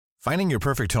Finding your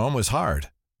perfect home was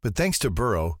hard, but thanks to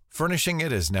Burrow, furnishing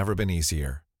it has never been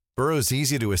easier. Burrow's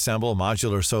easy-to-assemble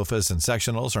modular sofas and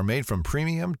sectionals are made from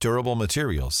premium, durable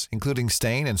materials, including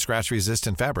stain and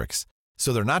scratch-resistant fabrics.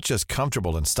 So they're not just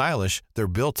comfortable and stylish, they're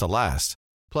built to last.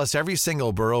 Plus, every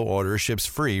single Burrow order ships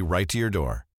free right to your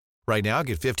door. Right now,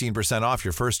 get 15% off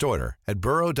your first order at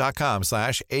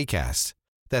burrow.com/ACAST.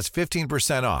 That's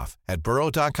 15% off at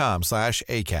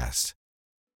burrow.com/ACAST.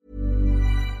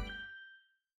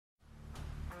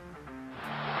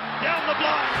 Down the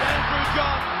blind, Andrew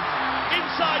John.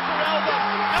 Inside for Elba.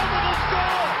 Elba will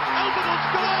score. Elba will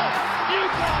score.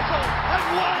 Newcastle have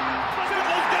won.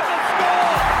 Fiddler's going to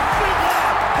score. Fiddler,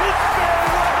 it's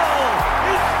farewell.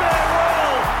 It's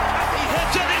farewell. And he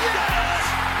hits it. He's got it.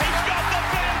 He's got the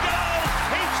field goal.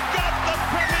 He's got the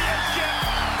premiership.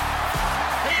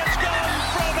 He has gone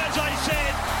from, as I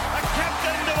said, a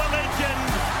captain to a legend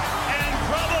and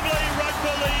probably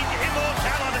rugby league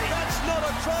immortality. That's not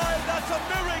a try. That's a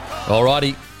miracle.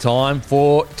 Alrighty, time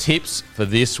for tips for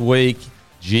this week.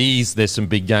 Geez, there's some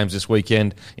big games this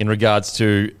weekend in regards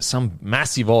to some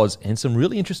massive odds and some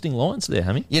really interesting lines there,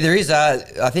 Hammy. Yeah, there is.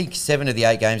 I think 7 of the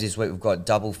 8 games this week we've got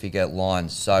double-figure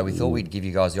lines. So we thought we'd give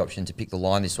you guys the option to pick the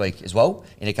line this week as well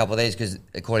in a couple of these because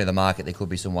according to the market there could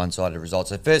be some one-sided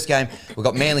results. So first game, we've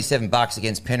got Manly $7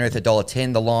 against Penrith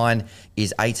 $1.10. The line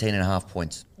is 18.5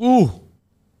 points. Ooh.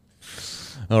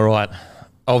 All right.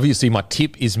 Obviously, my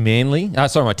tip is Manly. My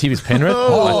tip is Penrith.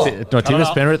 My tip is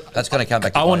Penrith. That's going to come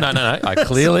back to No.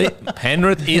 Clearly,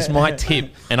 Penrith is my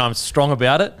tip, and I'm strong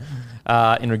about it.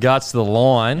 In regards to the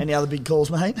line. Any other big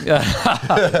calls, mate?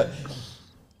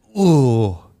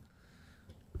 Ooh.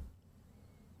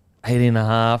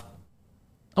 18.5.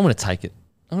 I'm going to take it.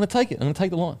 I'm going to take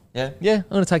the line. Yeah? Yeah, I'm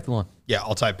going to take the line. Yeah,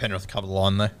 I'll take Penrith to cover the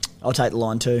line there. I'll take the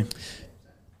line too.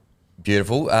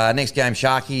 Beautiful. Next game,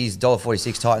 Sharkies,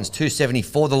 $1.46, Titans, $2.70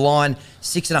 for the line.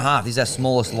 6.5 is our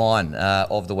smallest line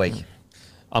of the week.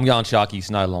 I'm going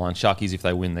Sharkies, no line. Sharkies, if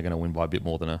they win, they're going to win by a bit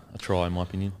more than a try, in my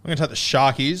opinion. I'm going to take the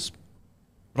Sharkies,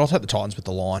 but I'll take the Titans with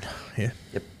the line here.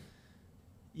 Yep.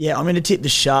 Yeah, I'm going to tip the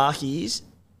Sharkies.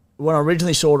 When I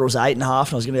originally saw it was 8.5 and I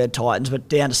was going to go Titans, but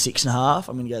down to 6.5,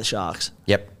 I'm going to go the Sharks.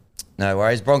 Yep. No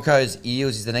worries. Broncos,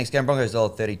 Eels is the next game. Broncos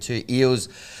 $1.32. Eels,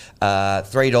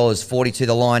 $3.42.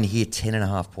 The line here,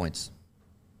 10.5 points.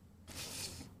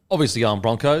 Obviously going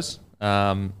Broncos.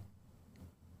 No,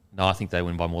 I think they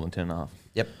win by more than 10.5.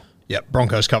 Yep.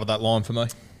 Broncos covered that line for me.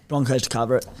 Broncos to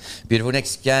cover it. Beautiful.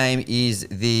 Next game is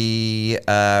the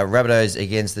Rabbitohs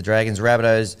against the Dragons.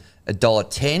 Rabbitohs,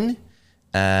 $1.10.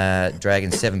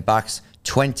 Dragons, $7,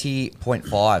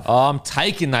 20.5. I'm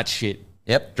taking that shit.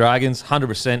 Yep. Dragons,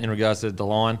 100% in regards to the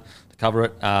line to cover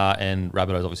it. And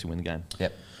Rabbitohs obviously win the game.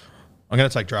 Yep. I'm going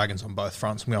to take Dragons on both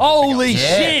fronts. I'm going Holy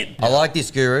shit! I like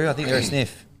this, Guru. I think they're a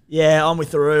sniff. Yeah, I'm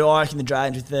with the Roo. I reckon the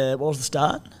Dragons with the, what was the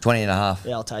start? 20.5.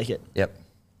 Yeah, I'll take it. Yep.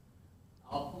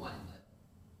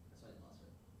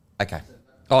 Okay.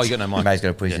 Oh, you got no mind. May's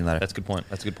going to put his in later. That's a good point.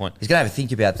 He's going to have a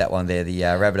think about that one there, the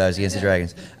Rabbitohs against the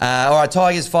Dragons. All right,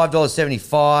 Tigers,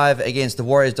 $5.75 against the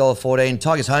Warriors, $1.14.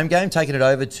 Tigers home game, taking it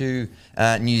over to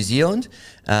New Zealand.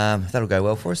 That'll go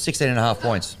well for us. 16.5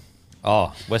 points.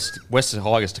 Oh, West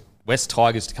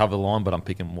Tigers to cover the line, but I'm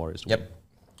picking Warriors. Yep.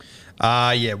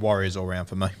 Yeah, Warriors all round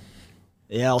for me.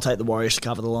 Yeah, I'll take the Warriors to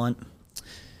cover the line.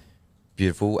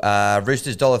 Beautiful.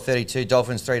 Roosters, $1.32.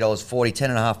 Dolphins, $3.40.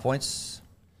 10.5 points.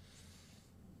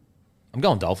 I'm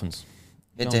going Dolphins.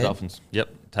 Head-to-head? Dolphins. Yep.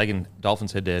 Taking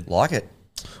Dolphins head-to-head. Like it.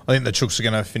 I think the Chooks are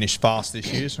going to finish fast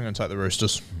this year, so I'm going to take the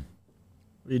Roosters.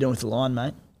 What are you doing with the line,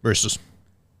 mate? Roosters.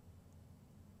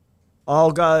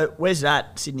 I'll go, where's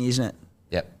that? Sydney, isn't it?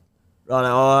 Yep. Right,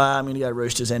 I'm going to go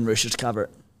Roosters and Roosters to cover it.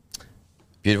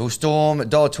 Beautiful. Storm,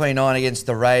 $1.29 against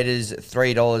the Raiders,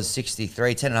 $3.63.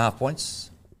 10.5 points.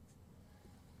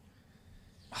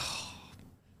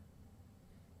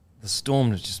 The Storm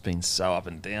has just been so up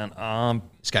and down.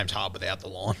 This game's hard without the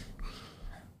line.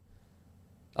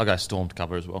 I'll go Storm to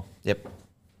cover as well. Yep.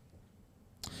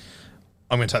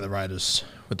 I'm going to take the Raiders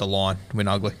with the line. Win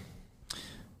ugly.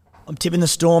 I'm tipping the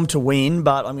Storm to win,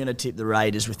 but I'm going to tip the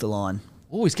Raiders with the line.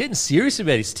 Oh, he's getting serious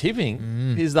about his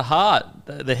tipping. Here's the heart.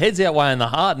 The head's outweighing the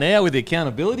heart now with the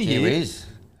accountability here. Here is.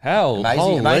 How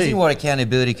Amazing what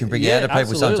accountability can bring out of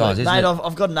people sometimes, isn't Mate, it?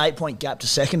 I've got an 8-point gap to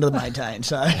second to maintain,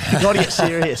 so you've got to get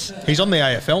serious. He's on the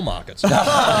AFL markets.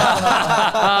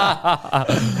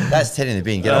 That's 10 in the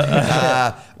bin. Get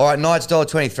off. All right, Knights,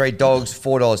 $1.23. Dogs,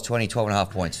 $4.20. 12.5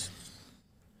 points.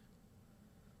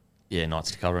 Yeah,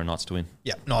 Knights to cover and Knights to win.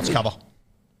 Yeah, Knights cover.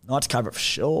 Knights cover it for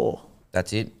sure.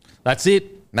 That's it. That's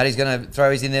it. Matty's going to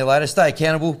throw his in there later. Stay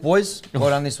accountable, boys.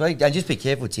 Well done this week. And just be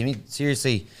careful, Timmy.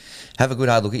 Seriously, have a good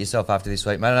hard look at yourself after this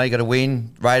week, mate. I know you got to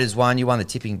win. Raiders won. You won the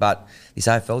tipping, but this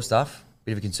AFL stuff,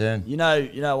 bit of a concern. You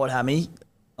know what, Hammy?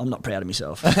 I'm not proud of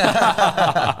myself.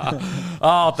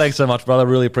 Oh, thanks so much, brother.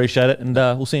 Really appreciate it. And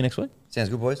we'll see you next week. Sounds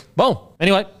good, boys. Boom.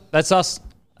 Anyway, that's us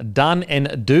done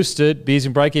and doosted. Beers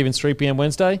and Break Even, 3 p.m.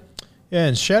 Wednesday. Yeah,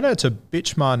 and shout out to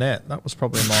Bitch Marnette. That was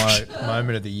probably my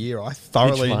moment of the year. I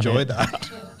thoroughly Bitch enjoyed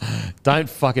that. Don't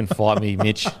fucking fight me,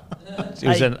 Mitch. It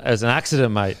was an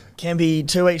accident, mate. Can be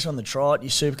 2 weeks on the trot. Your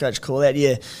Supercoach call out.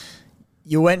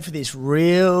 You went for this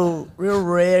real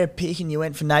rare pick, and you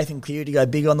went for Nathan Cleary to go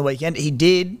big on the weekend. He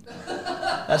did.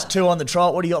 That's 2 on the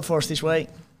trot. What do you got for us this week?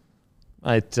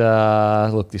 Mate,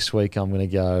 look, this week I'm going to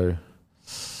go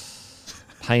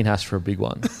Payne Haas for a big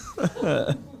one.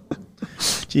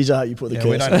 Jeez, I hope you put the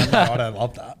curse on. I don't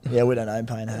love that. Yeah, we don't own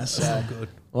Payne Haas. So. Good.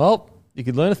 Well, you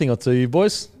could learn a thing or two, you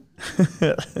boys.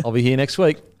 I'll be here next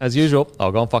week. As usual,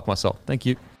 I'll go and fuck myself. Thank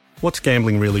you. What's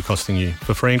gambling really costing you?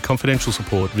 For free and confidential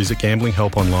support, visit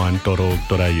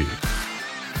gamblinghelponline.org.au.